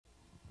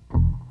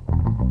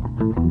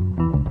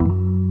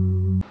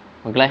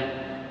മക്കളെ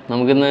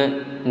നമുക്കിന്ന്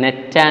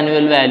net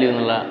annual value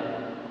എന്നുള്ള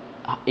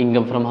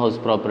ഇൻകം ഫ്രം ഹൗസ്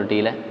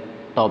പ്രോപ്പർട്ടിയിലെ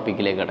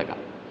ടോപ്പിക്കിലേക്ക് കിടക്കാം.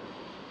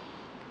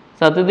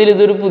 സത്യത്തിൽ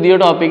ഇതൊരു പുതിയ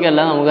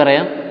ടോപ്പിക്കല്ല,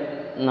 നമുക്കറിയാം.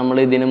 നമ്മൾ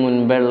ഇതിന്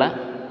മുൻപുള്ള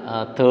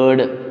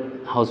തേർഡ്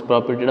ഹൗസ്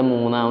പ്രോപ്പർട്ടിയുടെ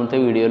മൂന്നാമത്തെ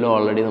വീഡിയോയിൽ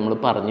ഓൾറെഡി നമ്മൾ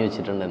പറഞ്ഞു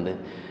വെച്ചിട്ടുണ്ട്. എന്ത്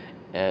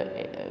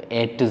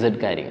A to Z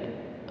കാര്യങ്ങൾ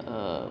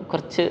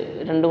കുറച്ച്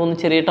 2-3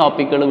 ചെറിയ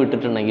ടോപ്പിക്കുകൾ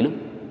വിട്ടിട്ടുണ്ടെങ്കിലും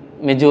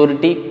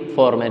മെജോറിറ്റി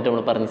ഫോർമാറ്റ്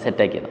നമ്മൾ പറഞ്ഞ്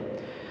സെറ്റാക്കിയതാണ്.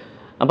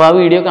 അപ്പോൾ ആ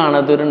വീഡിയോ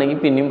കാണാത്തവരുണ്ടെങ്കിൽ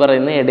പിന്നെയും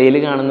പറയുന്നത് ഇടയിൽ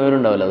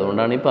കാണുന്നവരുണ്ടാവില്ല,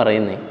 അതുകൊണ്ടാണ് ഈ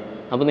പറയുന്നത്.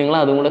 അപ്പോൾ നിങ്ങൾ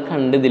അതും കൂടെ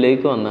കണ്ട്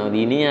ഇതിലേക്ക് വന്നാൽ മതി.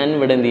 ഇനി ഞാൻ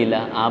ഇവിടെ എന്ത് ചെയ്യില്ല,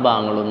 ആ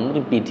ഭാഗങ്ങളൊന്നും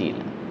റിപ്പീറ്റ്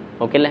ചെയ്യില്ല.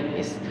 ഓക്കെ അല്ലേ?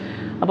 യെസ്.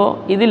 അപ്പോൾ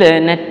ഇതിൽ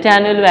നെറ്റ്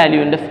ആനുവൽ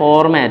വാല്യൂവിൻ്റെ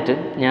ഫോർമാറ്റ്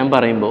ഞാൻ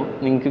പറയുമ്പോൾ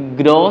നിങ്ങൾക്ക്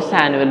ഗ്രോസ്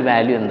ആനുവൽ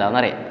വാല്യൂ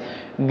എന്താണെന്നറിയാം.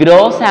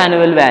 ഗ്രോസ്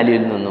ആനുവൽ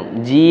വാല്യൂവിൽ നിന്നും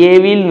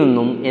GAVയിൽ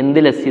നിന്നും എന്ത്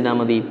ലെസ് ചെയ്താൽ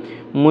മതി?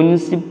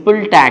 മുനിസിപ്പൽ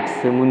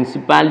ടാക്സ്,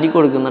 മുനിസിപ്പാലിറ്റി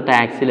കൊടുക്കുന്ന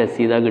ടാക്സ് ലെസ്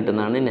ചെയ്താൽ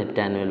കിട്ടുന്നതാണ് നെറ്റ്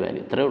ആനുവൽ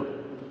വാല്യൂ. ഇത്രയേ ഉള്ളൂ.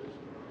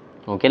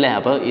 ഓക്കെ അല്ലേ?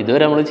 അപ്പോൾ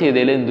ഇതുവരെ നമ്മൾ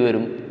ചെയ്തതിൽ എന്ത്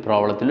വരും?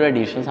 പ്രോബ്ലത്തിലൊരു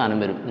അഡീഷണൽ സാധനം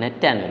വരും,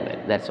 net annual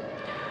value. That's all.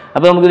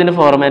 അപ്പോൾ നമുക്ക് ഇതിൻ്റെ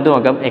ഫോർമാറ്റ്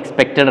നോക്കാം.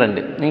 എക്സ്പെക്റ്റഡ്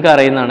റെൻറ്റ് നിങ്ങൾക്ക്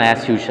അറിയുന്നതാണ്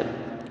as usual.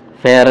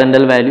 Fair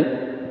rental value,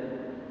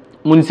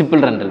 municipal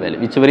rental value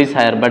which ever is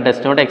higher but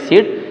does not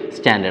exceed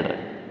standard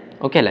rent.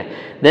 Okay അല്ലേ?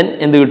 ദെൻ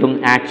എന്ത് കിട്ടും?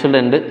 ആക്ച്വൽ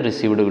റെൻറ്റ്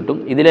റിസീവ്ഡ് കിട്ടും.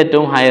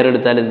 ഇതിലേറ്റവും ഹയർ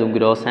എടുത്താൽ എന്തും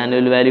ഗ്രോസ്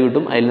ആനുവൽ വാല്യൂ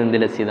കിട്ടും. അതിൽ നിന്ന്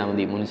ലെസ് ചെയ്താൽ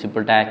മതി.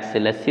 മുനിസിപ്പൽ ടാക്സ്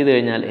ലെസ് ചെയ്ത്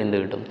കഴിഞ്ഞാൽ എന്ത്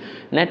കിട്ടും?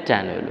 നെറ്റ്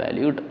ആനുവൽ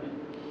വാല്യൂ കിട്ടും.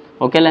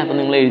 ഓക്കെ അല്ലേ? അപ്പോൾ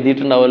നിങ്ങൾ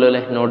എഴുതിയിട്ടുണ്ടാവുമല്ലോ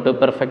അല്ലേ? നോട്ട്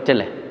പെർഫെക്റ്റ്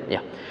അല്ലേ?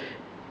 യാ.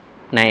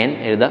 9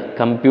 എഴുതുക,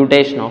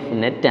 computation of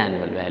net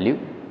annual value.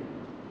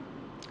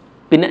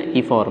 പിന്നെ ഈ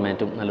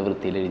ഫോർമാറ്റും നല്ല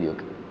വൃത്തിയിൽ എഴുതി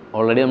വെക്കുക.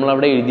 ഓൾറെഡി നമ്മൾ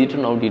അവിടെ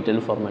എഴുതിയിട്ടുണ്ടാവും ഡീറ്റെയിൽ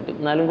ഫോർമാറ്റ്,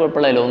 എന്നാലും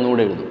കുഴപ്പമില്ലല്ലോ,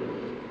 ഒന്നുകൂടെ എഴുതും,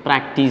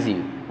 പ്രാക്ടീസ്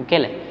ചെയ്യും. ഓക്കെ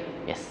അല്ലേ?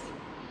 യെസ്.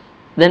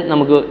 ദെൻ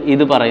നമുക്ക്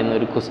ഇത് പറയുന്ന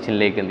ഒരു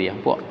ക്വസ്റ്റ്യനിലേക്ക് എന്ത് ചെയ്യാം?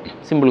 പോവാം.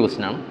 സിമ്പിൾ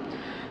ക്വസ്റ്റ്യൻ ആണ്.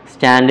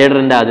 സ്റ്റാൻഡേർഡ്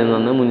റെൻ്റ് ആദ്യം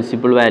നിന്ന്,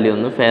 മുനിസിപ്പൽ വാല്യൂ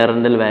ഒന്ന്, ഫെയർ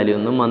റെൻ്റൽ വാല്യൂ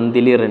ഒന്ന്,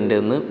 മന്ത്ലി റെൻ്റ്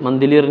ഒന്ന്.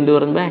 മന്ത്ലി റെൻ്റ്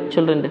പറയുമ്പോൾ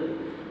actual rent,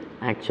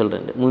 actual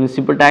rent.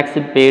 Municipal tax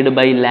paid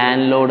by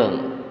land load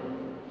എന്ന്.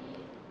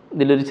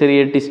 ഇതിലൊരു ചെറിയ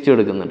ടിസ്റ്റ്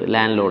കൊടുക്കുന്നുണ്ട്.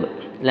 ലാൻഡ് ലോഡ്,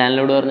 ലാൻഡ്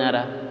ലോഡ് പറഞ്ഞാൽ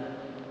ആരാ?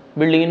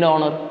 ബിൽഡിങ്ങിൻ്റെ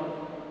ഓണർ.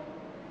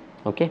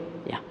 ഓക്കെ.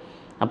 യാ.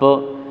 അപ്പോൾ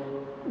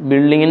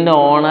ബിൽഡിങ്ങിൻ്റെ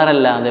ഓണർ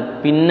അല്ലാതെ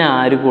പിന്നെ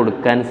ആര്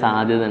കൊടുക്കാൻ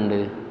സാധ്യത ഉണ്ട്?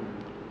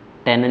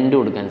 ടെനൻറ്റ്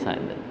കൊടുക്കാൻ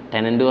സാധ്യത.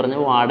 ടെനൻറ്റ്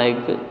പറഞ്ഞാൽ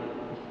വാടകയ്ക്ക്.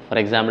 ഫോർ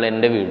എക്സാമ്പിൾ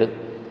എൻ്റെ വീട്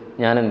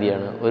ഞാൻ എന്ത്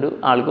ചെയ്യാണ്, ഒരു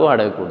ആൾക്ക്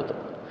വാടകയ്ക്ക് കൊടുത്തു.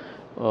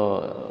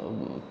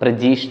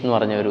 പ്രജീഷ് എന്ന്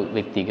പറഞ്ഞ ഒരു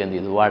വ്യക്തിക്ക് എന്ത്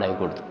ചെയ്തു?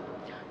 വാടകയ്ക്ക് കൊടുത്തു.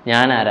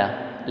 ഞാനാരാ?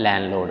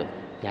 Land load.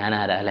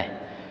 ഞാനാരാ അല്ലേ?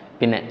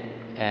 പിന്നെ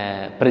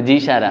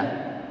പ്രജീഷ് ആരാ?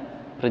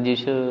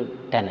 പ്രജീഷ്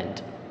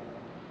ടെനൻറ്റ്.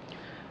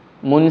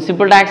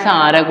 മുനിസിപ്പൽ ടാക്സ്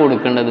ആരാ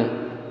കൊടുക്കേണ്ടത്?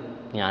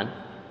 ഞാൻ.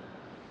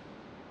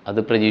 അത്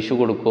പ്രജീഷ്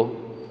കൊടുക്കോ?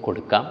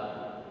 കൊടുക്കാം.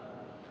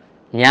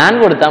 ഞാൻ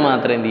കൊടുത്താൽ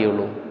മാത്രമേ എന്ത്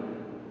ചെയ്യുള്ളൂ?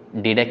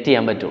 ഡിഡക്റ്റ്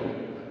ചെയ്യാൻ പറ്റുള്ളൂ.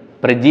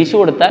 പ്രജീഷ്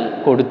കൊടുത്താൽ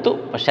കൊടുത്തു,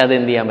 പക്ഷെ അത്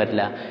എന്ത് ചെയ്യാൻ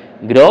പറ്റില്ല?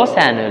 ഗ്രോസ്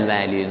ആനുവൽ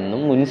വാല്യൂയിൽ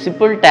നിന്നും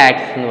മുനിസിപ്പൽ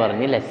ടാക്സ് എന്ന്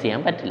പറഞ്ഞ് ലെസ്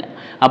ചെയ്യാൻ പറ്റില്ല.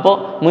 അപ്പോൾ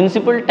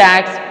മുനിസിപ്പൽ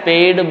ടാക്സ്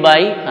പെയ്ഡ്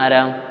ബൈ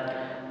ആരാ?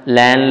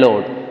 Land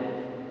load.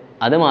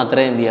 അത്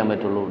മാത്രമേ എന്ത് ചെയ്യാൻ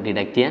പറ്റുള്ളൂ?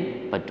 ഡിഡക്റ്റ് ചെയ്യാൻ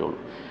പറ്റുള്ളൂ.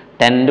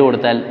 ടെൻറ്റ്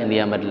കൊടുത്താൽ എന്ത്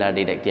ചെയ്യാൻ പറ്റില്ല?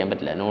 ഡിഡക്റ്റ് ചെയ്യാൻ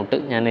പറ്റില്ല. നോട്ട്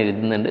ഞാൻ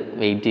എഴുതുന്നുണ്ട്,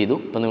 വെയിറ്റ് ചെയ്തു.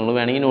 അപ്പോൾ നിങ്ങൾ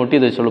വേണമെങ്കിൽ നോട്ട്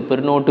ചെയ്ത് വെച്ചോളൂ. ഇപ്പോൾ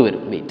ഒരു നോട്ട്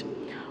വരും, വെയിറ്റ്.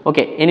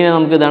 ഓക്കെ. ഇനി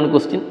നമുക്ക് ഇതാണ്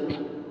ക്വസ്റ്റ്യൻ.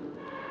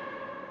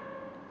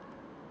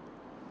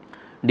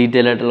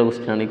 ഡീറ്റെയിൽ ആയിട്ടുള്ള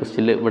ക്വസ്റ്റ്യൻ ആണ്. ഈ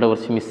ക്വസ്റ്റ്യനിൽ ഇവിടെ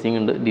കുറച്ച് മിസ്സിംഗ്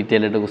ഉണ്ട്.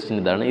 ഡീറ്റെയിൽ ആയിട്ട് ക്വസ്റ്റ്യൻ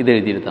ഇതാണ്. ഇത്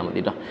എഴുതിയെടുത്താൽ മതി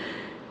കേട്ടോ.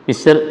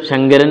 Mister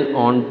Sankaran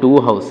on 2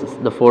 houses.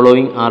 The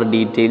following are the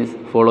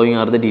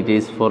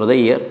details for the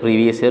year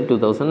previous year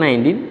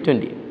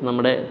 2019-20.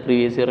 നമ്മുടെ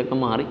പ്രീവിയസ് ഇയർ ഒക്കെ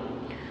മാറി.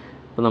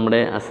 അപ്പോൾ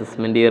നമ്മുടെ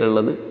അസസ്മെൻറ്റ് ഇയർ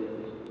ഉള്ളത്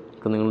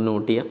ഒക്കെ നിങ്ങൾ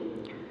നോട്ട് ചെയ്യാം.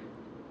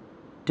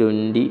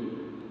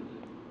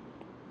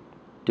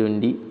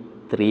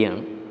 2023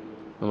 ആണ്.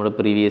 നമ്മുടെ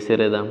പ്രീവിയസ്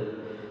ഇയർ ഏതാണ്?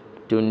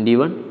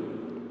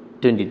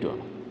 21-22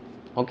 ആണ്.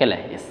 ഓക്കെ അല്ലേ?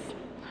 യെസ്.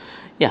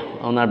 യാ,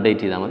 ഒന്ന്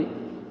അപ്ഡേറ്റ് ചെയ്താൽ മതി.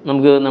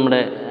 നമുക്ക് നമ്മുടെ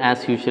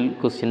ആസ് യൂഷ്വൽ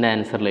ക്വസ്റ്റ്യൻ്റെ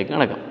ആൻസറിലേക്ക്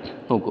നടക്കാം.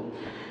 നോക്കൂ.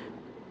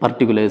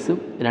 പർട്ടിക്കുലേഴ്സ്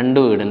 2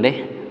 വീടിൻ്റെ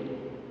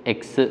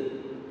എക്സ്,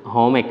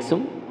 ഹോം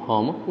എക്സും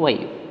ഹോം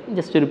വൈയും.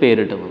 ജസ്റ്റ് ഒരു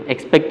പേരിട്ട് പോകും.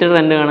 എക്സ്പെക്റ്റഡ്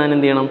റെൻറ്റ് കാണാൻ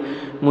എന്ത് ചെയ്യണം?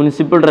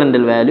 Municipal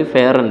rental value,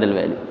 fair rental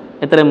value.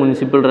 എത്ര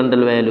മുനിസിപ്പൽ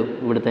റെൻ്റൽ വാല്യൂ?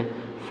 ഇവിടുത്തെ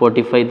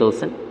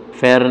 45,000.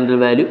 Fair rental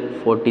value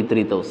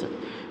 43,000.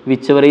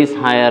 Which ever is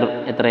higher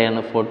എത്രയാണ്?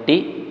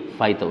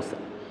 45,000.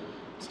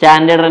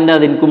 സ്റ്റാൻഡേർഡ് റെൻ്റ്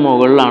അതിന്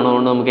മുകളിലാണ്.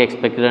 അതുകൊണ്ട് നമുക്ക്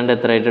എക്സ്പെക്റ്റഡ് റെൻ്റ്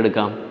എത്ര ആയിട്ട്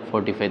എടുക്കാം?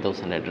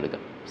 45,000 ആയിട്ട്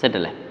എടുക്കാം.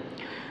 സെറ്റല്ലേ?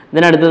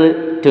 ഇതിനടുത്തത്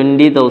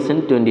 20,000,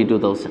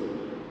 22,000.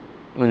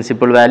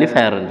 Municipal value,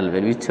 fair rental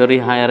value. Which ever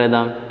higher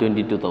ഏതാണ്?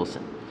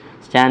 22,000.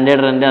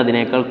 സ്റ്റാൻഡേർഡ് റെൻ്റ്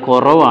അതിനേക്കാൾ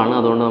കുറവാണ്.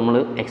 അതുകൊണ്ട് നമ്മൾ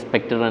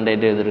എക്സ്പെക്റ്റഡ് റെൻ്റ്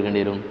ആയിട്ട് എടുക്കേണ്ടി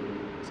വരും,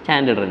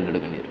 സ്റ്റാൻഡേർഡ് റെൻ്റ്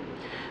എടുക്കേണ്ടി വരും.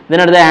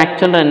 ഇതിനടുത്ത്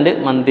ആക്ച്വൽ റെൻ്റ്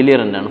മന്ത്ലി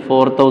റെൻ്റാണ്.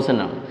 4,000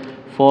 ആണ്.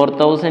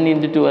 4,000 ×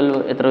 12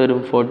 എത്ര വരും?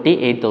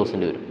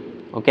 48,000 വരും.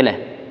 ഓക്കെ അല്ലേ?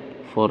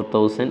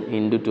 4,000 ×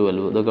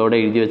 12 ഇതൊക്കെ അവിടെ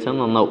എഴുതി വെച്ചാൽ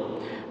നന്നാവും.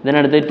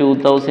 ഇതിനടുത്ത്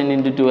 2,000 ×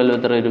 12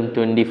 എത്ര വരും?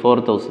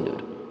 24,000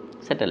 വരും.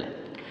 സെറ്റല്ലേ?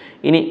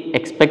 ഇനി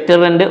expected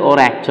rent or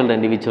actual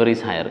rent which ever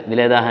is higher.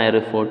 ഇതിലേതാ higher?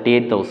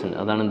 48,000.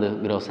 അതാണ് ഇത്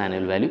ഗ്രോസ്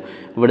ആനുവൽ വാല്യൂ.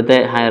 ഇവിടുത്തെ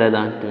ഹയർ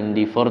ഏതാണ്?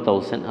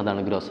 24,000. അതാണ്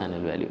gross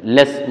annual value.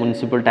 Less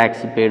municipal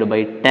tax paid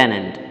by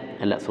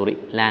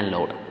land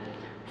load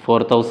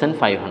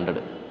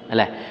 4,500.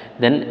 അല്ലേ.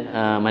 ദെൻ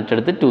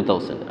മറ്റടുത്ത്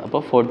 2000. അപ്പോൾ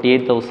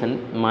 48,000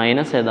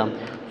 മൈനസ് ഏതാ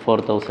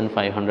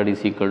 4,500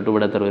 ഈസ് ഈക്വൽ ടു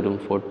ഇവിടെ എത്ര വരും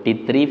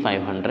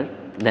 43,500.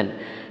 Then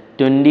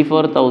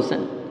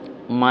 24,000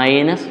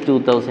 minus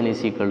 2,000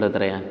 is equal to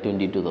എത്രയാണ്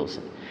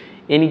 22,000.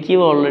 എനിക്ക്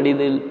ഓൾറെഡി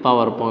ഇത്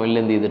പവർ പോയിന്റിൽ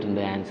എന്ത്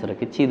ചെയ്തിട്ടുണ്ട്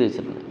ആൻസറൊക്കെ ചെയ്ത്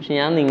വെച്ചിട്ടുണ്ട്. പക്ഷെ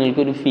ഞാൻ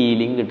നിങ്ങൾക്കൊരു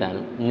ഫീലിംഗ്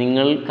കിട്ടാനും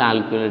നിങ്ങൾ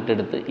കാൽക്കുലേറ്റർ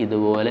എടുത്ത്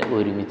ഇതുപോലെ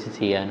ഒരുമിച്ച്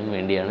ചെയ്യാനും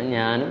വേണ്ടിയാണ്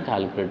ഞാനും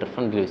കാൽക്കുലേറ്റർ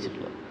ഫ്രണ്ടിൽ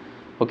വെച്ചിട്ടുള്ളത്.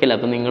 ഓക്കെ അല്ലേ.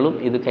 അപ്പോൾ നിങ്ങളും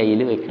ഇത്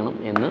കയ്യിൽ വെക്കണം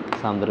എന്ന്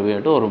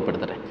സാന്ദർഭികമായിട്ട്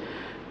ഓർമ്മപ്പെടുത്തട്ടെ.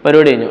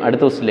 പരിപാടി കഴിഞ്ഞു.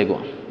 അടുത്ത ക്വസ്റ്റിലേക്ക്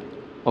പോകാം.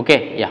 Okay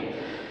yeah.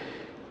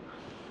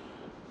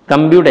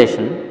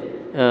 Computation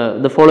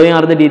the following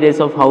are the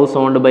details of house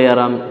owned by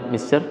ആറാം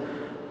മിസ്റ്റർ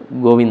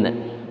ഗോവിന്ദൻ.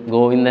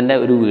 ഗോവിന്ദൻ്റെ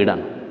ഒരു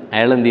വീടാണ്.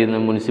 അയാൾ എന്ത്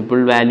ചെയ്യുന്നത് മുനിസിപ്പൽ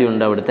വാല്യൂ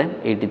ഉണ്ട് അവിടുത്തെ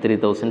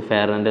 83,000.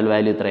 ഫെയർ റെൻ്റൽ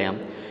വാല്യൂ എത്രയാണ്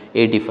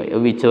 85.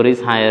 വിച്ച് ഓർ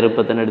ഈസ് ഹയർ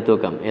ഇപ്പോൾ തന്നെ എടുത്ത്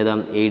വെക്കാം. ഏതാ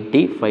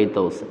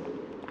 85,000.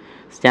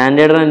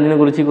 സ്റ്റാൻഡേർഡ് റെൻറ്റിനെ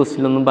കുറിച്ച്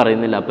ക്വസ്റ്റിനൊന്നും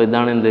പറയുന്നില്ല. അപ്പോൾ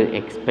ഇതാണ് എന്ത്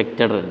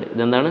എക്സ്പെക്റ്റഡ് റെൻറ്റ്.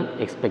 ഇതെന്താണ്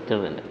എക്സ്പെക്റ്റഡ്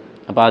റെൻറ്റ്.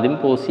 അപ്പോൾ ആദ്യം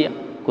പോസ് ചെയ്യാം,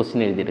 ക്വസ്റ്റ്യൻ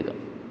എഴുതിയെടുക്കാം.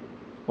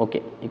 ഓക്കെ,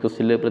 ഈ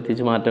ക്വസ്റ്റിൽ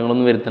പ്രത്യേകിച്ച്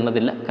മാറ്റങ്ങളൊന്നും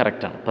വരുത്തേണ്ടതില്ല.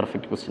 കറക്റ്റാണ്,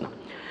 പെർഫെക്റ്റ് ക്വസ്റ്റ്യനാണ്.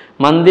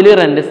 മന്ത്ലി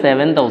റെൻറ്റ്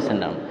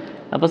 7,000 ആണ്.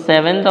 അപ്പോൾ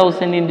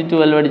 7,000 ഇൻറ്റു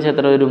 12 അടിച്ച്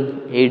എത്ര വരും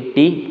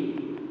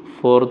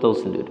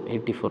 84,000 വരും.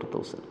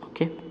 84,000.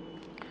 ഓക്കെ.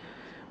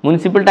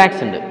 മുനിസിപ്പൽ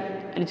ടാക്സ് ഉണ്ട്.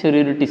 അതിൽ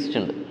ചെറിയൊരു ട്വിസ്റ്റ്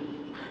ഉണ്ട്.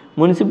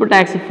 മുനിസിപ്പൽ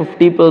ടാക്സ്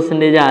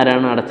 50%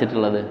 ആരാണ്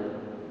അടച്ചിട്ടുള്ളത്?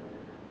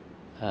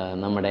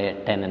 നമ്മുടെ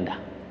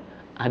ടെനൻ്റാണ്.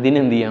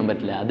 അതിനെന്ത് ചെയ്യാൻ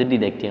പറ്റില്ല, അത്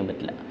ഡിഡക്റ്റ് ചെയ്യാൻ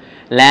പറ്റില്ല.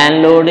 ലാൻഡ്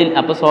ലോഡിൽ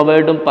അപ്പോൾ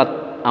സ്വാഭാവികമായിട്ടും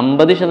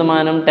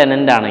 50%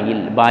 ടെനൻ്റ് ആണെങ്കിൽ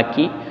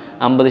ബാക്കി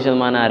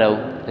 50%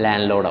 ആരാവും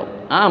ലാൻഡ് ലോഡാവും.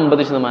 ആ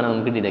 50%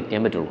 നമുക്ക് ഡിഡക്റ്റ്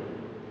ചെയ്യാൻ പറ്റുള്ളൂ.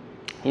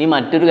 ഇനി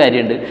മറ്റൊരു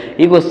കാര്യമുണ്ട്,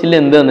 ഈ ക്വസ്റ്റ്യനിൽ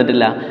എന്ത്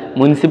തന്നിട്ടില്ല,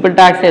 മുനിസിപ്പൽ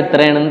ടാക്സ്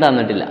എത്രയാണെന്ന്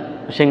തന്നിട്ടില്ല.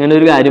 പക്ഷെ ഇങ്ങനെ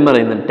ഒരു കാര്യം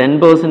പറയുന്നുണ്ട്,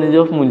 10%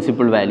 of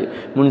municipal value.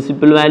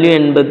 Municipal value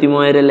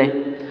 83,000 അല്ലേ.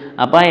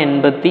 അപ്പോൾ ആ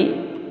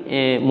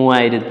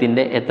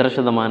 83,000-ൻ്റെ എത്ര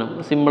ശതമാനം?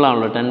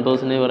 സിമ്പിളാണല്ലോ.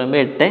 10% പറയുമ്പോൾ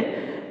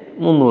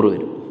 8,300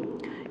 വരും.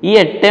 ഈ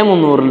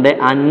 8,300-ൻ്റെ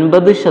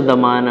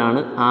 50%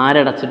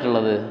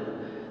 ആരടച്ചിട്ടുള്ളത്?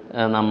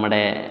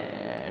 നമ്മുടെ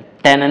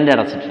ടെനൻ്റ്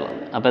അടച്ചിട്ടുള്ളത്.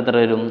 അപ്പോൾ എത്ര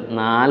വരും?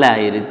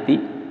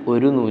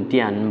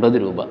 4,150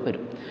 രൂപ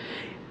വരും.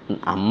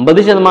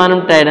 50%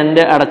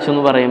 ടെനൻ്റ്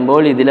അടച്ചെന്ന്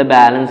പറയുമ്പോൾ ഇതിലെ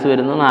ബാലൻസ്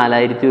വരുന്ന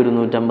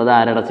 4,150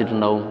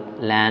 ആരടച്ചിട്ടുണ്ടാവും?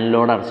 Land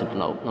load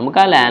അടച്ചിട്ടുണ്ടാവും. നമുക്ക്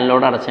ആ ലാൻഡ്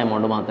ലോഡ് അടച്ച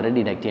എമൗണ്ട് മാത്രമേ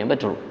ഡിഡക്റ്റ് ചെയ്യാൻ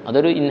പറ്റുള്ളൂ.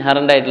 അതൊരു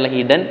ഇൻഹറൻ്റ് ആയിട്ടുള്ള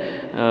ഹിഡൻ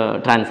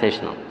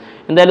ട്രാൻസാക്ഷനാണ്.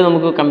 എന്തായാലും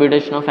നമുക്ക്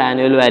കമ്പ്യൂട്ടേഷൻ ഓഫ്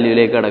ആനുവൽ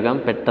വാല്യൂയിലേക്ക് കിടക്കാം,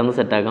 പെട്ടെന്ന്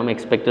സെറ്റാക്കാം.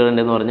 എക്സ്പെക്റ്റഡ്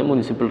റെൻ്റ് എന്ന് പറഞ്ഞാൽ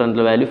മുനിസിപ്പൽ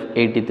റെൻ്റൽ വാല്യൂ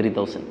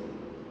 83,000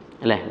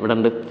 അല്ലേ, ഇവിടെ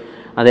ഉണ്ട്.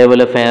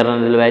 അതേപോലെ ഫെയർ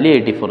റെൻ്റൽ വാല്യൂ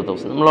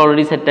 84,000. നമ്മൾ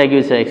ഓൾറെഡി സെറ്റാക്കി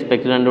വെച്ചാൽ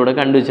എക്സ്പെക്റ്റഡ് റെൻ്റ് ഇവിടെ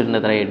കണ്ടുവച്ചിട്ടുണ്ട്.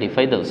 എത്ര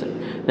 85,000.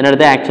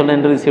 ഇതിനടുത്ത് ആക്ച്വൽ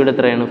റെൻ്റ് റിസീവ്ഡ്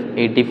എത്രയാണ്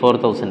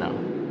 84,000 ആണ്.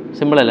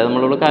 സിമ്പിൾ അല്ലേ,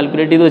 നമ്മളിവിടെ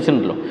കാൽക്കുലേറ്റ് ചെയ്ത്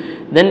വെച്ചിട്ടുണ്ടല്ലോ.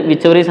 Then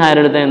which ever is higher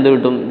എടുത്താൽ എന്ത്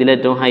കിട്ടും? ഇതിൽ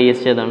ഏറ്റവും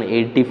ഹയസ്റ്റ് ഏതാണ്?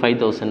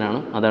 85,000 ആണ്.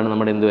 അതാണ്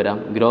നമ്മുടെ എന്ത് വരാം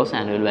ഗ്രോസ്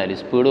ആനുവൽ വാല്യൂ.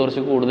 സ്പീഡ്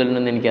കുറച്ച്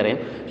കൂടുതലുണ്ടെന്ന് എനിക്കറിയാം,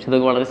 പക്ഷെ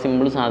ഇതൊക്കെ വളരെ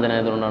സിമ്പിൾ സാധനം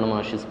ആയതുകൊണ്ടാണ്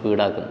മാഷ്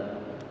സ്പീഡാക്കുന്നത്.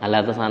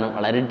 അല്ലാത്ത സാധനം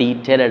വളരെ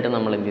ഡീറ്റെയിൽ ആയിട്ട്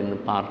നമ്മൾ എന്ത് ചെയ്യുന്നു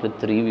പാർട്ട്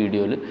 3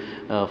 വീഡിയോയിൽ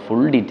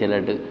ഫുൾ ഡീറ്റെയിൽ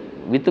ആയിട്ട്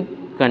വിത്ത്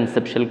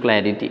കൺസെപ്ഷ്യൽ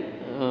ക്ലാരിറ്റി,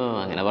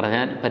 അങ്ങനെ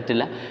പറഞ്ഞാൽ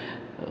പറ്റില്ല,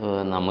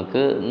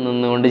 നമുക്ക്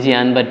നിന്നുകൊണ്ട്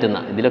ചെയ്യാൻ പറ്റുന്ന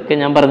ഇതിലൊക്കെ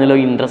ഞാൻ പറഞ്ഞല്ലോ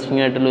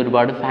ഇൻട്രസ്റ്റിംഗ് ആയിട്ടുള്ള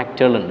ഒരുപാട്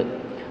ഫാക്റ്റുകളുണ്ട്.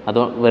 അത്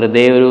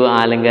വെറുതെ ഒരു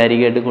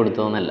ആലങ്കാരികമായിട്ട്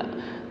കൊടുത്തതെന്നല്ല.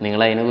 നിങ്ങൾ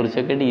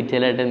അതിനെക്കുറിച്ചൊക്കെ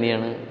ഡീറ്റെയിൽ ആയിട്ട് എന്ത്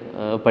ചെയ്യാണ്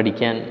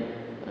പഠിക്കാൻ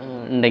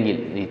ഉണ്ടെങ്കിൽ,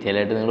 ഡീറ്റെയിൽ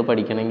ആയിട്ട് നിങ്ങൾ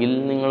പഠിക്കണമെങ്കിൽ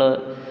നിങ്ങൾ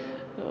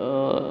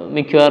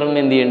മിക്കവാറും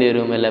എന്ത് ചെയ്യേണ്ടി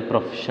വരും, വല്ല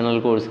പ്രൊഫഷണൽ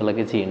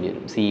കോഴ്സുകളൊക്കെ ചെയ്യേണ്ടി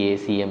വരും. CA,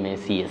 CMA,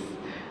 CS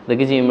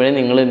ഇതൊക്കെ ചെയ്യുമ്പോഴേ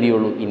നിങ്ങൾ എന്ത്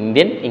ചെയ്യുള്ളൂ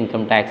ഇന്ത്യൻ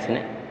ഇൻകം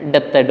ടാക്സിനെ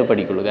ഡെപ്തായിട്ട്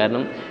പഠിക്കുള്ളൂ.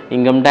 കാരണം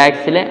ഇൻകം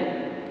ടാക്സിലെ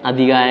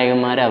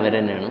അധികായകന്മാർ അവർ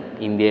തന്നെയാണ്.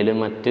 ഇന്ത്യയിൽ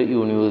മറ്റ്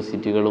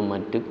യൂണിവേഴ്സിറ്റികളും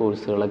മറ്റ്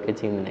കോഴ്സുകളൊക്കെ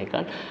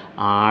ചെയ്യുന്നതിനേക്കാൾ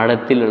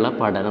ആഴത്തിലുള്ള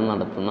പഠനം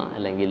നടത്തുന്ന,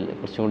 അല്ലെങ്കിൽ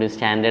കുറച്ചും കൂടി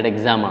സ്റ്റാൻഡേർഡ്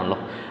എക്സാം ആണല്ലോ.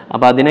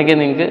 അപ്പോൾ അതിനൊക്കെ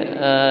നിങ്ങൾക്ക്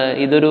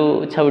ഇതൊരു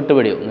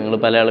ചവിട്ടുപടിയാവും. നിങ്ങൾ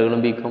പല ആളുകളും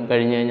BCom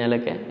കഴിഞ്ഞ്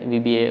കഴിഞ്ഞാലൊക്കെ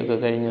BBA ഒക്കെ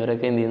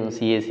കഴിഞ്ഞവരൊക്കെ എന്ത് ചെയ്യുന്നു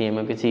CA,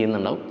 CMA ഒക്കെ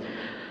ചെയ്യുന്നുണ്ടാവും.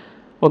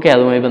 ഓക്കെ,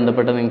 അതുമായി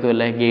ബന്ധപ്പെട്ട നിങ്ങൾക്ക്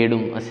വല്ല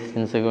ഗൈഡും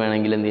അസിസ്റ്റൻസൊക്കെ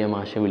വേണമെങ്കിൽ എന്ത് ചെയ്യാം,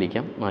 മാഷെ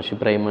വിളിക്കാം. മാഷ്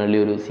പ്രൈമറിലി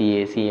ഒരു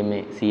CA, CMA,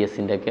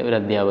 CS-ൻ്റെ ഒക്കെ ഒരു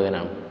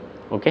അധ്യാപകനാണ്.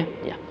 Okay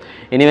yeah.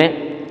 എനിവേ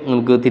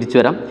നമുക്ക് തിരിച്ചു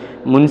വരാം.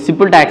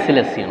 മുനിസിപ്പൽ ടാക്സ്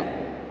ലെസ് ചെയ്യണം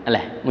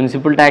അല്ലേ.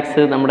 മുനിസിപ്പൽ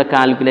ടാക്സ് നമ്മുടെ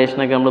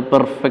കാൽക്കുലേഷനൊക്കെ നമ്മൾ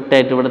പെർഫെക്റ്റ്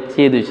ആയിട്ട് ഇവിടെ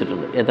ചെയ്ത്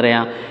വെച്ചിട്ടുണ്ട്. എത്രയാ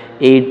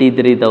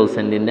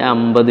 83,000-ൻ്റെ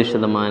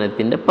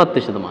 50%-ൻ്റെ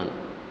 10%.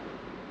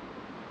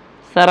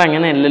 സാർ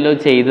അങ്ങനെയല്ലല്ലോ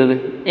ചെയ്തത്.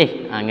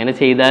 അങ്ങനെ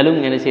ചെയ്താലും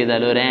ഇങ്ങനെ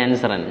ചെയ്താലും ഒരു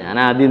ആൻസറാണ്. ഞാൻ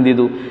ആദ്യം എന്ത്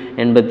ചെയ്തു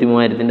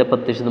 83,000-ൻ്റെ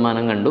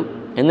 10% കണ്ടു,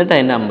 എന്നിട്ട്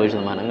അതിൻ്റെ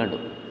 50% കണ്ടു.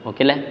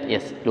 ഓക്കെ അല്ലേ?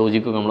 യെസ്,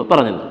 ലോജിക്കൊക്കെ നമ്മൾ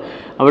പറഞ്ഞിട്ടുണ്ട്.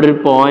 അവിടെ ഒരു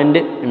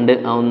പോയിന്റ് ഉണ്ട്,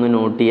 അതൊന്ന്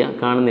നോട്ട് ചെയ്യുക.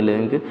 കാണുന്നില്ല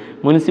നിങ്ങൾക്ക്?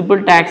 Municipal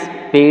tax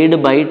paid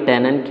by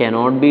tenant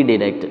cannot be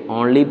deduct,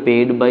 only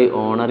paid by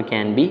owner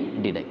can be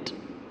deduct.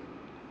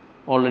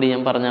 Already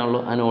ഞാൻ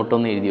പറഞ്ഞാണല്ലോ, ആ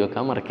നോട്ടൊന്ന് എഴുതി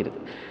വെക്കാൻ മറക്കരുത്.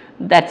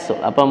 That's all.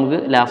 അപ്പോൾ നമുക്ക്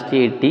ലാസ്റ്റ്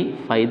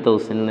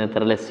 85,000-ന്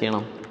എത്ര ലെസ്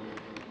ചെയ്യണം?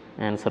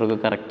 ആൻസറൊക്കെ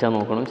കറക്റ്റാണ്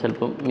നോക്കണം,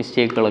 ചിലപ്പം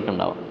മിസ്റ്റേക്കുകളൊക്കെ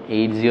ഉണ്ടാവാം.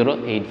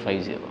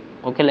 80,850.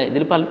 ഓക്കെ അല്ലേ?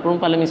 ഇതിൽ പലപ്പോഴും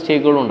പല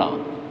മിസ്റ്റേക്കുകളും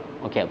ഉണ്ടാവാം.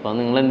 ഓക്കെ, അപ്പോൾ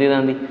നിങ്ങൾ എന്ത്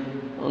ചെയ്താൽ മതി,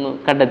 ഒന്ന്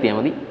കണ്ടെത്തിയാൽ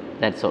മതി.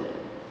 That's all.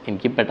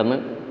 എനിക്ക് പെട്ടെന്ന്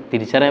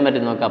തിരിച്ചറിയാൻ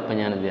പറ്റുന്നതൊക്കെ അപ്പം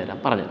ഞാൻ എന്ത് തരാം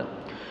പറഞ്ഞുതരാം.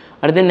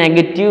 അടുത്ത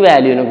നെഗറ്റീവ്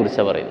വാല്യൂവിനെ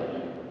കുറിച്ചാണ് പറയുന്നത്.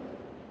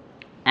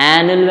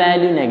 ആനുവൽ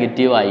വാല്യൂ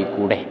നെഗറ്റീവ്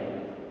ആയിക്കൂടെ?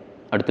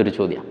 അടുത്തൊരു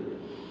ചോദ്യം.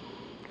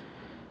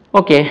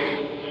 ഓക്കെ,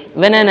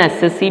 വെൻ ആൻ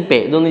SSC പേ,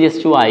 ഇതൊന്ന്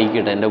ജസ്റ്റ്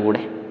വായിക്കട്ടെ എൻ്റെ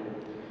കൂടെ,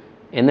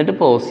 എന്നിട്ട്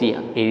പോസ്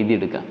ചെയ്യാം,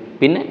 എഴുതിയെടുക്കുക,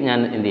 പിന്നെ ഞാൻ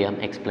എന്ത് ചെയ്യാം,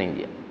 എക്സ്പ്ലെയിൻ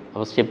ചെയ്യാം.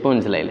 അപ്പോൾ സ്റ്റെപ്പ്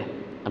മനസ്സിലായില്ലേ?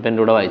 അപ്പോൾ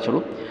എൻ്റെ കൂടെ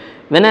വായിച്ചോളൂ.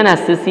 When an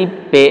SSC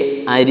pay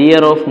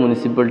arrear of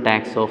municipal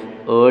tax of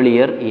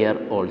earlier year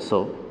also,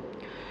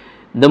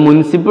 the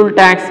municipal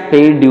tax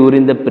paid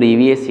during the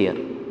previous year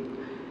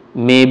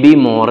may be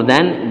more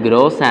than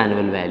gross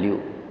annual value.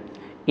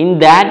 In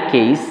that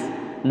case,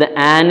 the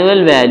annual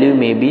value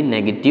may be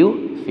negative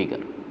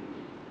figure.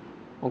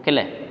 Okay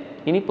അല്ലേ?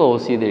 ഇനി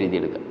pose ചെയ്ത്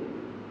എഴുതിയെടുക്കുക.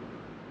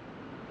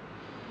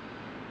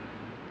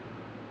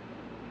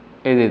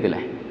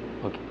 എഴുതിയതില്ലേ?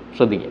 Okay,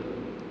 ശ്രദ്ധിക്കുക.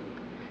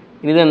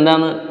 ഇനി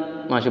ഇതെന്താണെന്ന്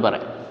മാഷ്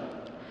പറയാം.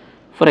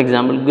 For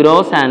example,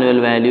 gross annual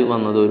value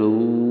വന്നത് ഒരു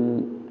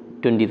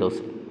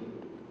 20,000.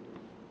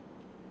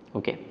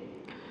 ഓക്കെ,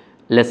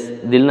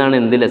 ഇതിൽ നിന്നാണ്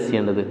എന്ത് ലെസ്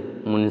ചെയ്യേണ്ടത്?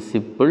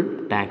 മുനിസിപ്പൽ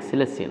ടാക്സ്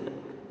ലെസ് ചെയ്യേണ്ടത്.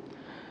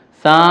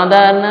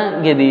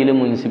 സാധാരണഗതിയിൽ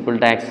മുനിസിപ്പൽ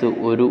ടാക്സ്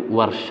ഒരു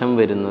വർഷം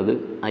വരുന്നത്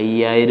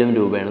 5,000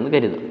 രൂപയാണെന്ന്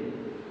കരുതാം.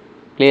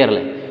 ക്ലിയർ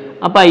അല്ലേ?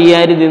 അപ്പോൾ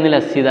 5,000 ഇതിൽ നിന്ന്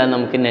ലെസ് ചെയ്താൽ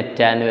നമുക്ക്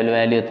നെറ്റ് ആനുവൽ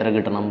വാല്യൂ എത്ര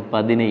കിട്ടണം?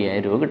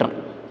 15,000 രൂപ കിട്ടണം.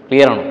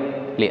 ക്ലിയർ ആണോ?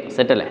 ക്ലിയർ,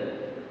 സെറ്റ് അല്ലേ?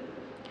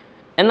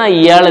 എന്നാൽ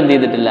ഇയാൾ എന്ത്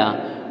ചെയ്തിട്ടില്ല?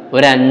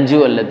 ഒരു 5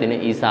 കൊല്ലത്തിന്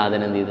ഈ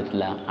സാധനം എന്ത്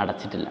ചെയ്തിട്ടില്ല?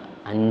 അടച്ചിട്ടില്ല.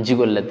 5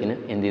 കൊല്ലത്തിന്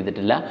എന്ത്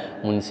ചെയ്തിട്ടില്ല?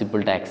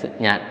 മുനിസിപ്പൽ ടാക്സ്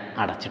ഞാൻ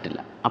അടച്ചിട്ടില്ല.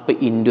 അപ്പോൾ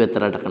ഇൻറ്റു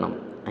എത്ര അടക്കണം?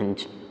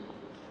 5.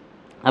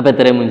 അപ്പോൾ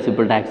എത്രയും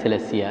മുനിസിപ്പൽ ടാക്സ്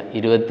ലെസ് ചെയ്യുക?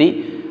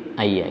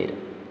 25,000.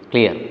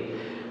 ക്ലിയർ?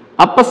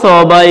 അപ്പോൾ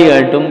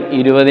സ്വാഭാവികമായിട്ടും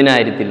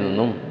 20,000-ൽ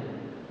നിന്നും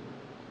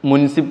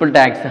മുനിസിപ്പൽ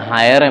ടാക്സ്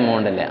ഹയർ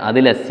എമൗണ്ട് അല്ലേ, അത്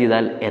ലെസ്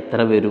ചെയ്താൽ എത്ര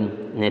വരും?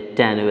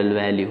 Net annual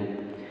value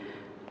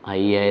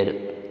 5,000.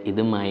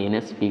 ഇത്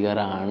മൈനസ് ഫിഗർ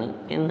ആണ്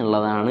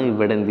എന്നുള്ളതാണ്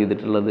ഇവിടെ എന്ത്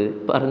ചെയ്തിട്ടുള്ളത്?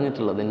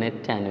 പറഞ്ഞിട്ടുള്ളത്.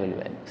 നെറ്റ് ആനുവൽ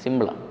വാല്യൂ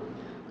സിമ്പിളാണ്.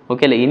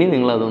 ഓക്കെ അല്ലേ? ഇനി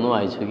നിങ്ങളതൊന്ന്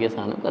വായിച്ചു നോക്കിയ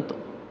സാധനം കത്തും.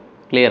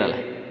 ക്ലിയർ അല്ലേ?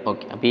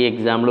 ഓക്കെ, അപ്പോൾ ഈ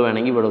എക്സാമ്പിൾ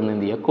വേണമെങ്കിൽ ഇവിടെ ഒന്ന്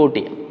എന്ത് ചെയ്യുക? കോട്ട്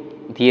ചെയ്യാം.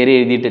 തിയറി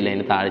എഴുതിയിട്ടില്ല,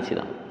 അതിന്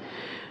താഴ്ചതാണ്.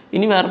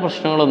 ഇനി വേറെ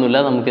പ്രശ്നങ്ങളൊന്നുമില്ല,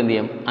 നമുക്ക് എന്ത്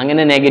ചെയ്യാം?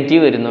 അങ്ങനെ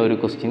നെഗറ്റീവ് വരുന്ന ഒരു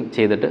ക്വസ്റ്റ്യൻ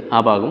ചെയ്തിട്ട് ആ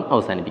ഭാഗം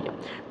അവസാനിപ്പിക്കാം.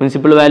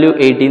 Municipal value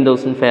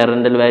 18,000, fair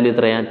rental value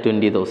എത്രയാണ്?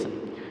 20,000.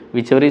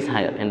 വിച്ച് എവർ ഈസ്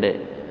ഹയർ, എൻ്റെ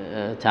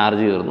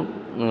ചാർജ് കയറുന്നു,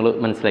 നിങ്ങൾ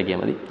മനസ്സിലാക്കിയാൽ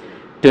മതി.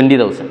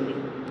 20,000.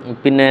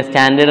 പിന്നെ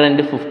സ്റ്റാൻഡേർഡ്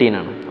റെൻറ്റ് 15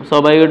 ആണ്.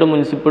 സ്വാഭാവികമായിട്ടും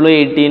മുനിസിപ്പൽ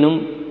 18-ഉം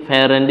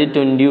ഫെയർ റെൻറ്റ്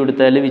 20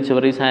 കൊടുത്താൽ വിച്ച്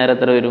എവർ ഈസ് ഹയർ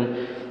എത്ര വരും?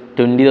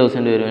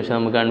 20,000 വരും. പക്ഷേ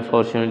നമുക്ക്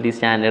അൺഫോർച്യുനേറ്റ്ലി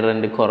സ്റ്റാൻഡേർഡ്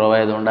റെൻറ്റ്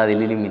കുറവായതുകൊണ്ട്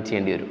അതിൽ ലിമിറ്റ്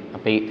ചെയ്യേണ്ടി വരും.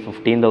 അപ്പോൾ ഈ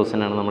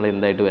 15,000 ആണ് നമ്മൾ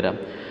എന്തായിട്ട് വരാം?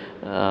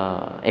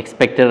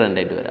 എക്സ്പെക്റ്റഡ്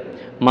റെൻ്റായിട്ട് വരാം.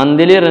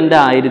 മന്ത്ലി റെൻറ്റ്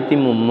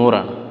 1,300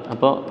 ആണ്.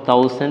 അപ്പോൾ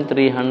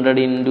 1,300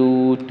 ഇൻറ്റു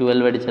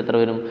 12 അടിച്ച് എത്ര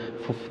വരും?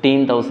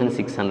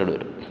 15,600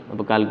 വരും.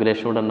 അപ്പോൾ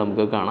കാൽക്കുലേഷൻ ഇവിടെ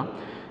നമുക്ക് കാണാം.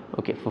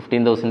 ഓക്കെ,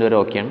 15,000 വരെ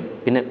ഓക്കെയാണ്.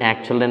 പിന്നെ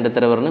ആക്ച്വൽ റെൻ്റ്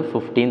എത്ര പറഞ്ഞു?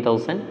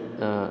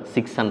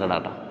 15,600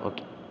 ആട്ടോ.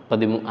 Okay,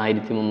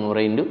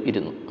 1,300 into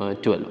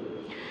 12.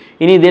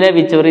 ഇനി ഇതിലെ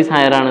വിച്ച് എവർ ഈസ്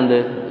ഹയർ ആണെന്ത്?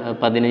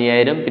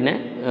 15,000 പിന്നെ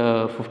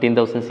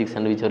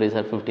 15,600 വിച്ച് എവർ ഈസ്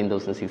ഹയർ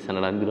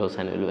 15,600 ആണ് ഗ്രോസ്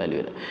ആനുവൽ വാല്യൂ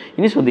വരിക.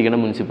 ഇനി ശ്രദ്ധിക്കണം,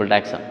 മുനിസിപ്പൽ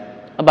ടാക്സ് ആണ്.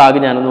 അപ്പോൾ ആകെ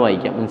ഞാനൊന്ന്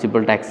വായിക്കാം.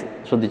 മുനിസിപ്പൽ ടാക്സ്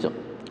ശ്രദ്ധിച്ചോ.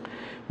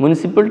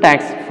 Municipal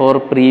tax four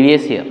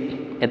previous year,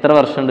 എത്ര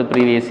വർഷമുണ്ട്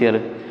പ്രീവിയസ് ഇയർ?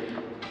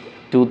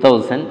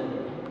 2000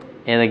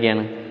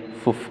 ഏതൊക്കെയാണ്?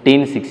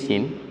 15,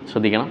 16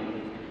 ശ്രദ്ധിക്കണം.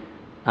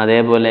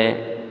 അതേപോലെ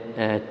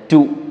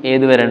 2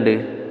 ഏത് വരെ ഉണ്ട്?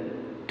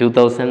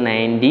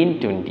 2019,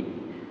 20.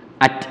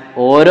 അറ്റ്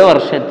ഓരോ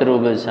വർഷം എത്ര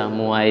രൂപ വെച്ചാൽ?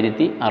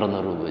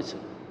 3,600 രൂപ വെച്ച്.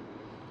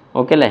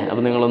 ഓക്കെ അല്ലേ?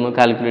 അപ്പോൾ നിങ്ങളൊന്ന്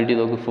കാൽക്കുലേറ്റ്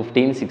ചെയ്ത് നോക്ക്.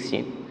 15,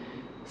 16,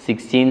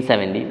 16,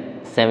 17,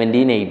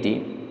 17, 18,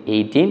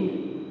 18,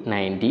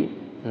 19,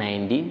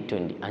 19,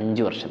 20.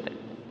 5 വർഷത്തെ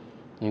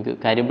നിങ്ങൾക്ക്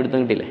കാര്യപ്പെടുത്തം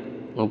കിട്ടിയില്ലേ?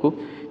 നോക്കൂ,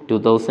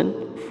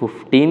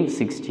 2015,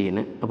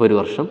 16 അപ്പോൾ ഒരു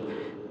വർഷം.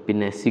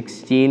 പിന്നെ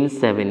 16,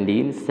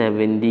 17,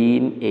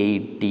 17,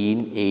 18,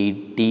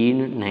 18,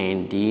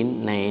 19,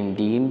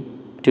 19,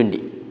 20.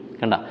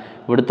 കണ്ട,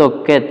 ഇവിടുത്തെ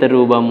ഒക്കെ എത്ര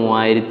രൂപ?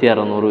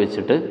 3,600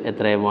 വെച്ചിട്ട്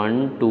എത്ര? 1,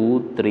 2,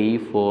 3,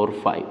 4,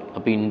 5.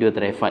 അപ്പോൾ ഇൻറ്റു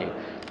എത്ര? 5.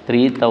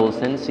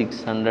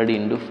 3,600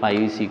 ഇൻറ്റു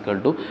 5 =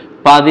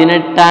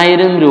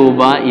 18,000 രൂപ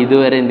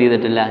ഇതുവരെ എന്ത്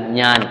ചെയ്തിട്ടില്ല?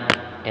 ഞാൻ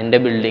എൻ്റെ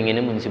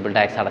ബിൽഡിങ്ങിന് മുനിസിപ്പൽ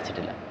ടാക്സ്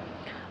അടച്ചിട്ടില്ല.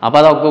 അപ്പോൾ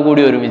അതൊക്കെ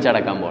കൂടി ഒരുമിച്ച്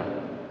അടക്കാൻ പോകണം.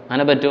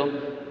 അങ്ങനെ പറ്റുമോ?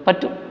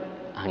 പറ്റും.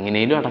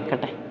 അങ്ങനെയും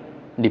അടക്കട്ടെ.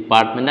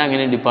 ഡിപ്പാർട്ട്മെൻറ്റ്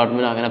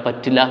അങ്ങനെ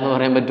പറ്റില്ല എന്ന്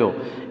പറയാൻ പറ്റുമോ?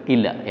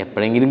 ഇല്ല,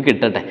 എപ്പോഴെങ്കിലും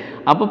കിട്ടട്ടെ.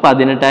 അപ്പോൾ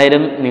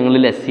 18,000 നിങ്ങൾ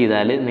ലെസ്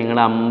ചെയ്താൽ നിങ്ങൾ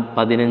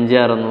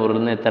 15,600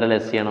 നിന്ന് എത്ര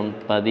ലെസ് ചെയ്യണം?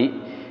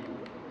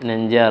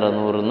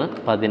 15,600 നിന്ന്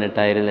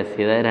 18,000 ലെസ്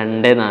ചെയ്താൽ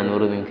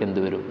 2,400 നിങ്ങൾക്ക് എന്ത്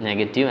വരും?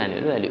 Negative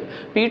annual value.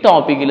 അപ്പോൾ ഈ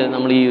ടോപ്പിക്കിൽ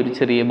നമ്മൾ ഈ ഒരു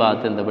ചെറിയ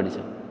ഭാഗത്ത് എന്താ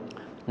പഠിച്ചത്?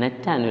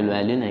 നെറ്റ് ആനുവൽ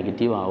വാല്യൂ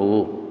നെഗറ്റീവ്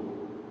ആവുമോ?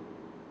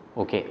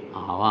 ഓക്കെ,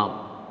 ആവാം.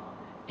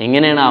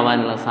 എങ്ങനെയാണ്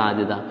ആവാനുള്ള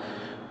സാധ്യത?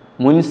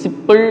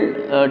 മുനിസിപ്പൽ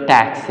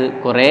ടാക്സ്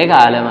കുറേ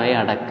കാലമായി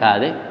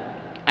അടക്കാതെ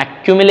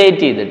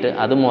അക്യുമുലേറ്റ് ചെയ്തിട്ട്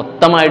അത്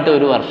മൊത്തമായിട്ട്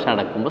ഒരു വർഷം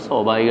അടക്കുമ്പോൾ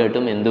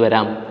സ്വാഭാവികമായിട്ടും എന്ത്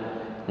വരാം?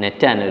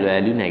 നെറ്റ് ആനുവൽ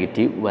വാല്യൂ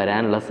നെഗറ്റീവ്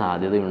വരാനുള്ള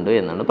സാധ്യതയുണ്ട്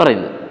എന്നാണ്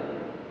പറയുന്നത്.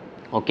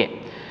 ഓക്കെ,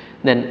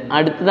 ദെൻ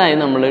അടുത്തതായി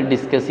നമ്മൾ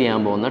ഡിസ്കസ് ചെയ്യാൻ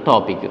പോകുന്ന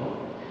topic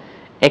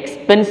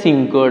expense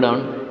incurred on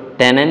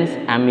ടെനൻസ്,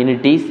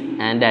 amenities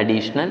and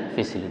additional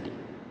facility.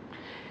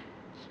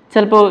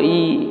 ചിലപ്പോൾ ഈ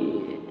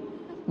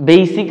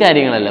ബേസിക്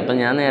കാര്യങ്ങളല്ല, അപ്പം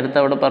ഞാൻ നേരത്തെ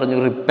അവിടെ പറഞ്ഞു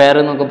റിപ്പയർ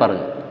എന്നൊക്കെ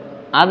പറഞ്ഞു,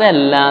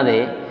 അതല്ലാതെ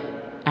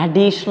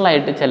അഡീഷണൽ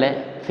ആയിട്ട് ചില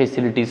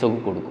ഫെസിലിറ്റീസൊക്കെ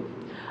കൊടുക്കും.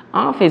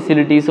 ആ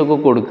ഫെസിലിറ്റീസൊക്കെ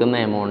കൊടുക്കുന്ന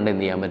എമൗണ്ട്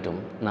എന്ത് ചെയ്യാൻ പറ്റും,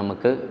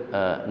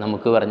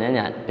 നമുക്ക് പറഞ്ഞാൽ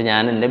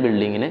ഞാൻ എൻ്റെ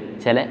ബിൽഡിങ്ങിന്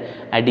ചില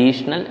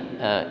അഡീഷണൽ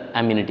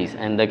അമ്യൂണിറ്റീസ്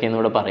എന്തൊക്കെയെന്ന്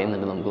ഇവിടെ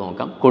പറയുന്നുണ്ട്, നമുക്ക്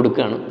നോക്കാം.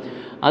 കൊടുക്കുകയാണ്.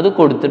 അത്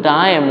കൊടുത്തിട്ട്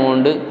ആ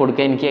എമൗണ്ട്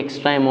കൊടുക്കാൻ എനിക്ക്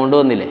എക്സ്ട്രാ എമൗണ്ട്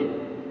വന്നില്ലേ,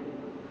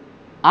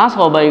 ആ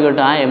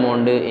സ്വാഭാവികമായിട്ട് ആ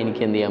എമൗണ്ട്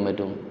എനിക്ക് എന്ത് ചെയ്യാൻ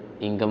പറ്റും,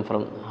 ഇൻകം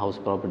ഫ്രം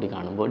ഹൗസ് പ്രോപ്പർട്ടി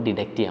കാണുമ്പോൾ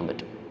ഡിഡക്റ്റ് ചെയ്യാൻ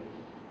പറ്റും.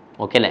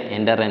 ഓക്കെ അല്ലേ?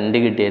 എൻ്റെ റെൻറ്റ്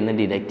കിട്ടിയതെന്ന്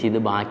ഡിഡക്റ്റ് ചെയ്ത്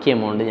ബാക്കി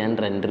എമൗണ്ട് ഞാൻ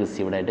റെൻറ്റ്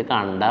റിസീവ്ഡ് ആയിട്ട്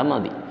കണ്ടാൽ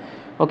മതി.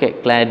 ഓക്കെ,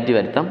 ക്ലാരിറ്റി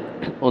വരുത്താം.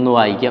 ഒന്ന്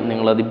വായിക്കാം,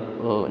 നിങ്ങളത്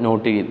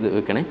നോട്ട് ചെയ്ത്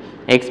വെക്കണേ.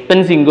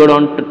 Expense include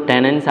on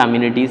ടെനൻസ്,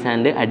 amenities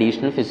and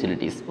additional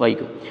facilities.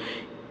 വായിക്കും,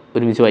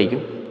 ഒരുമിച്ച്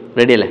വായിക്കും.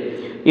 റെഡി അല്ലേ?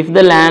 If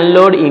the land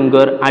load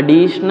inquire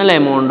additional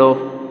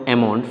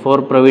amount for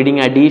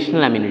providing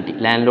additional amenity.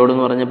 Land load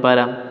എന്ന് പറഞ്ഞപ്പോൾ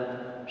ആരാ?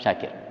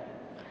 ഷാക്കിർ.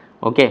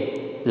 ഓക്കെ,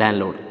 ലാൻഡ്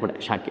ലോഡ് ഇവിടെ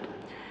ഷാക്കിർ.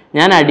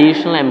 ഞാൻ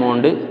അഡീഷണൽ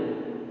എമൗണ്ട്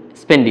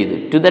സ്പെൻഡ് ചെയ്തു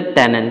to the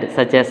tenant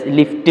such as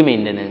lift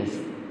maintenance,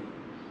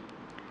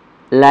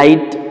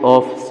 light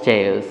of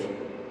stairs,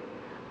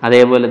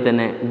 അതേപോലെ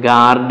തന്നെ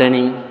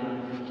gardening,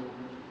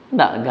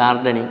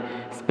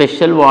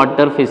 special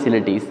water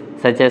facilities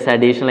such as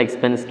additional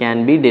expense can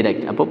be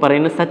deduct. അപ്പോൾ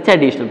പറയുന്നത് സച്ച്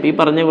അഡീഷണൽ, ഇപ്പോൾ ഈ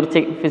പറഞ്ഞ കുറച്ച്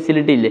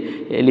ഫെസിലിറ്റി ഇല്ലേ,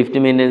 lift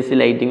maintenance,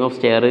 lighting of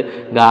stair,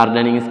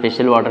 gardening,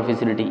 special water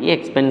facility, ഈ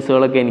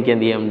എക്സ്പെൻസുകളൊക്കെ എനിക്ക്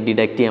എന്ത് ചെയ്യാം,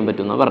 ഡിഡക്റ്റ് ചെയ്യാൻ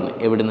പറ്റുമെന്നാണ് പറഞ്ഞു.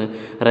 എവിടുന്ന്?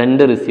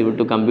 Rent receive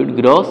to compute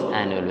gross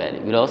annual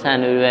value. Gross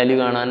annual value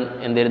കാണാൻ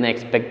എന്തായിരുന്നു?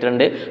 Expect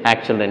rent,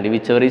 actual rent,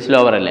 which ever is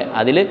lower അല്ലേ,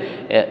 അതിൽ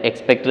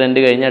എക്സ്പെക്ട്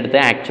റെൻറ്റ് കഴിഞ്ഞ് അടുത്ത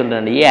ആക്ച്വൽ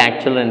റെൻറ്റ്. ഈ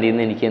ആക്ച്വൽ റെൻറ്റിൽ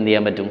നിന്ന് എനിക്ക് എന്ത്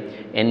ചെയ്യാൻ പറ്റും,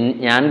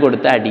 ഞാൻ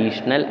കൊടുത്ത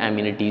അഡീഷണൽ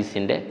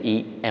അമ്യൂണിറ്റീസിൻ്റെ ഈ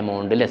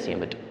എമൗണ്ട് ലെസ്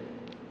ചെയ്യാൻ പറ്റും.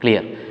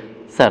 ക്ലിയർ?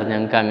 സർ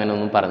ഞങ്ങൾക്ക് അങ്ങനെ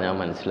ഒന്നും പറഞ്ഞാൽ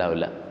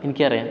മനസ്സിലാവില്ല.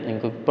 എനിക്കറിയാം,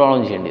 നിങ്ങൾക്ക്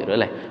പ്രോബ്ലം ചെയ്യേണ്ടി വരും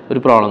അല്ലേ. ഒരു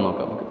പ്രോബ്ലം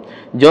നോക്കാം നമുക്ക്.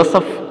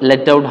 Joseph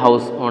let out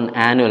house on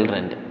annual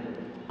rent.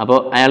 അപ്പോൾ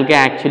അയാൾക്ക്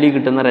ആക്ച്വലി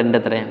കിട്ടുന്ന റെൻറ്റ്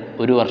എത്രയാണ്?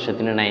 ഒരു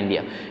വർഷത്തിന്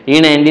 90. ഈ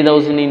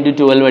 90,000 ഇൻറ്റു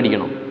 12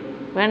 അടിക്കണം?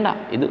 വേണ്ട,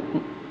 ഇത്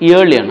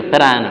ഇയർലിയാണ്,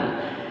 per ആനാണ്.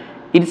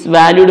 It's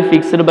valued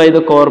fixed by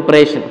the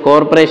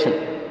corporation.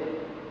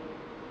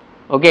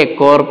 Okay,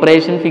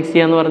 corporation fix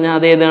ചെയ്യാന്ന് പറഞ്ഞാൽ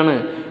അതേതാണ്?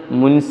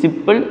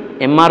 Municipal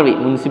MRV,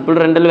 municipal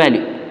rental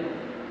value.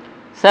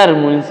 Sir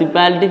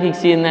municipality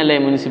fix ചെയ്യുന്നതല്ലേ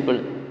municipal?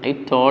 I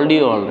told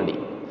you already.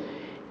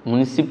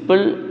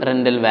 Municipal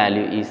rental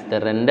value is the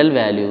rental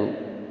value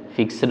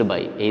fixed by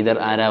either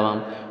ആരാവാം,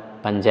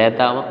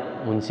 പഞ്ചായത്താവാം,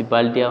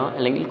 municipality ആവാം,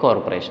 അല്ലെങ്കിൽ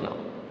corporation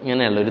ആവാം.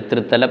 ഇങ്ങനെയുള്ള ഒരു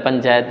ത്രിതല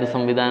പഞ്ചായത്ത്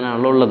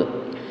സംവിധാനമാണല്ലോ ഉള്ളത്.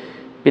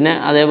 പിന്നെ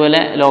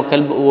അതേപോലെ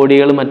ലോക്കൽ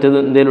ബോഡികൾ മറ്റേത്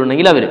എന്തെങ്കിലും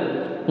ഉണ്ടെങ്കിൽ അവർ.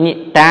 ഇനി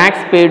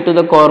tax paid to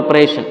the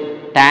corporation.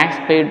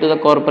 Tax paid to the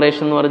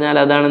corporation എന്ന് പറഞ്ഞാൽ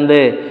അതാണെന്ത്?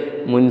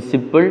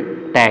 Municipal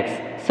tax.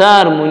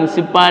 Sir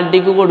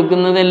മുനിസിപ്പാലിറ്റിക്ക്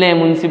കൊടുക്കുന്നതല്ലേ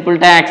municipal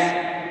tax?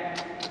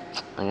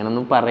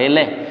 അങ്ങനൊന്നും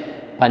പറയല്ലേ.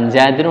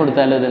 പഞ്ചായത്തിന്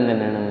കൊടുത്താലും ഇത്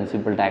തന്നെയാണ്,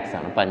 മുനിസിപ്പൽ ടാക്സ്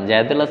ആണ്.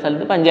 പഞ്ചായത്തുള്ള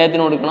സ്ഥലത്ത്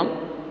പഞ്ചായത്തിന് കൊടുക്കണം.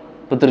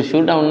 ഇപ്പോൾ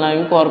തൃശ്ശൂർ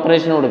ടൗണിലാണെങ്കിൽ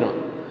കോർപ്പറേഷന് കൊടുക്കണം.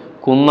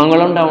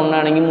 കുന്നംകുളം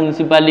ടൗണിലാണെങ്കിൽ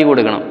മുനിസിപ്പാലിറ്റി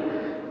കൊടുക്കണം.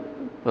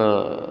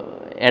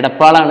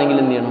 എടപ്പാളാണെങ്കിൽ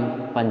എന്ത് ചെയ്യണം?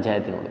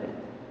 പഞ്ചായത്തിന് കൊടുക്കണം.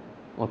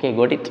 Okay,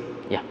 got it?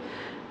 Yeah.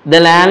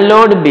 The land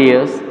load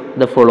bears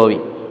the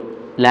following.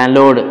 Land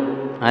load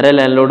ആരാ?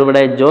 ലാൻഡ് ലോഡ്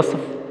ഇവിടെ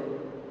ജോസഫ്,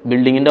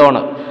 ബിൽഡിങ്ങിൻ്റെ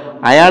ഓണർ.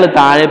 അയാൾ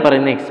താഴെ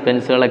പറയുന്ന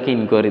എക്സ്പെൻസുകളൊക്കെ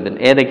ഇൻക്വയറി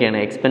ചെയ്തിട്ടുണ്ട്. ഏതൊക്കെയാണ്?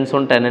 എക്സ്പെൻസ്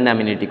ഓൺ ടെനൻറ്റ്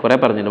അമ്യൂണിറ്റി കുറേ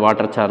പറഞ്ഞിട്ടുണ്ട്.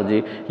 Water charge,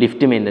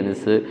 lift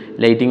maintenance,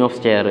 lighting of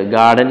stair,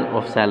 garden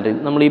of salary,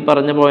 നമ്മൾ ഈ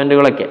പറഞ്ഞ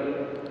പോയിന്റുകളൊക്കെ.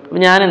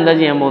 അപ്പോൾ ഞാൻ എന്താ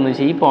ചെയ്യാൻ പോകുന്നത്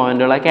വെച്ചാൽ ഈ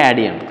പോയിന്റുകളൊക്കെ ആഡ്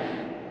ചെയ്യണം.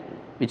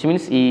 വിച്ച്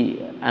മീൻസ് ഈ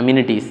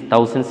അമ്യൂണിറ്റീസ്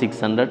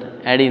 1600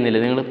 ആഡ്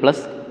ചെയ്യുന്നില്ല നിങ്ങൾ?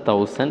 പ്ലസ്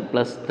 1000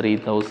 പ്ലസ്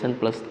 3000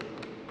 പ്ലസ്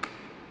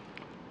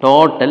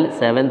ടോട്ടൽ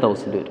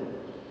 7000 വരും.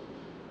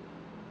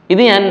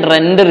 ഇത് ഞാൻ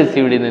റെൻ്റ്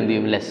റിസീവ് ചെയ്യുന്ന എന്ത്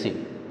ചെയ്യും? ലെസ് ചെയ്യും.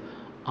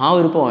 ആ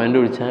ഒരു പോയിന്റ്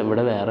ഒഴിച്ചാൽ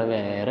ഇവിടെ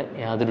വേറെ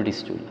യാതൊരു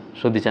ഡിസ്റ്റും ഇല്ല.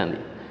 ശ്രദ്ധിച്ചാൽ മതി.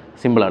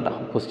 സിമ്പിളാട്ടോ.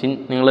 ക്വസ്റ്റ്യൻ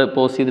നിങ്ങൾ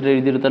പോസ്റ്റ് ചെയ്തിട്ട്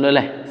എഴുതിയെടുത്തല്ലോ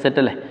അല്ലേ?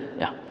 സെറ്റല്ലേ?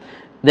 യാ.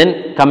 Then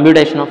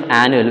computation of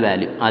annual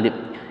value. ആദ്യം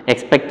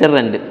expected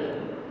rent,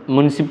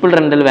 municipal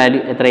rental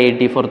value എത്ര?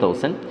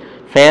 84,000.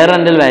 ഫെയർ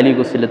റെൻ്റൽ വാല്യൂ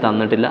ക്വസ്റ്റിൽ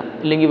തന്നിട്ടില്ല,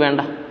 ഇല്ലെങ്കിൽ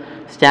വേണ്ട.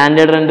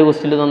 Standard rent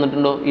ക്വസ്റ്റിൽ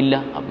തന്നിട്ടുണ്ടോ? ഇല്ല.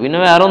 അപ്പോൾ പിന്നെ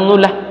വേറെ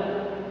ഒന്നുമില്ല.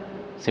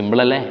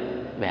 സിമ്പിളല്ലേ?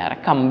 വേറെ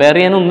കമ്പയർ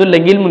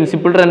ചെയ്യാനൊന്നുമില്ലെങ്കിൽ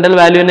മുനിസിപ്പൽ റെൻ്റൽ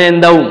വാല്യൂവിനെ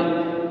എന്താവും?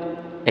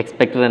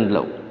 Expected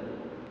റെൻ്റലാവും.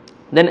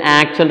 Then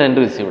actual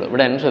rent received.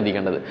 ഇവിടെയാണ്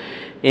ശ്രദ്ധിക്കേണ്ടത്.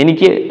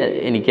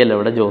 എനിക്കല്ല,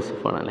 ഇവിടെ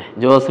ജോസഫാണല്ലേ.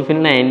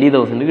 ജോസഫിന്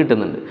 90,000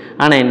 കിട്ടുന്നുണ്ട്.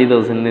 ആ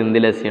 90,000 എന്ത്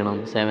ലെസ് ചെയ്യണം?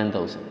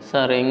 7,000.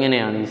 സാർ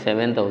എങ്ങനെയാണ് ഈ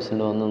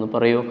 7,000 വന്നതെന്ന്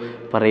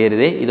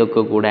പറയരുതേ.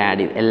 ഇതൊക്കെ കൂടെ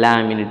ആഡ് ചെയ്ത് എല്ലാ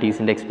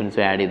അമ്യൂണിറ്റീസിൻ്റെ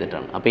എക്സ്പെൻസും ആഡ്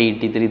ചെയ്തിട്ടാണ്. അപ്പോൾ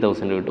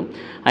 83,000 കിട്ടും.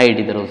 ആ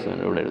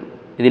 83,000 ഇവിടെ ഇടും.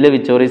 ഇതിൽ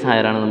വിച്ചോറീസ്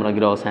ഹയറാണ് നമ്മുടെ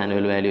ഗ്രോസ്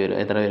ആനുവൽ വാല്യൂ വരും.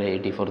 എത്ര വരെ?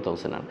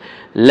 84,000 ആണ്.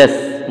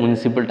 Less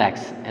municipal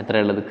tax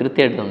എത്രയുള്ളത്?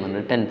 കൃത്യമായിട്ട്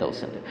തന്നിട്ടുണ്ട്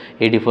 10,000.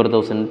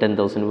 84,000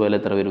 10,000 പോലെ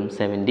എത്ര വരും?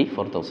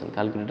 74,000.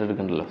 കാൽക്കുലേറ്റർ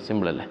എടുക്കണ്ടല്ലോ.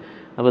 സിമ്പിൾ അല്ലേ?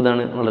 അപ്പോൾ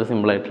ഇതാണ് വളരെ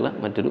സിമ്പിളായിട്ടുള്ള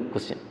മറ്റൊരു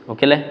ക്വസ്റ്റ്യൻ.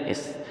 ഓക്കെ അല്ലേ?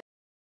 യെസ്.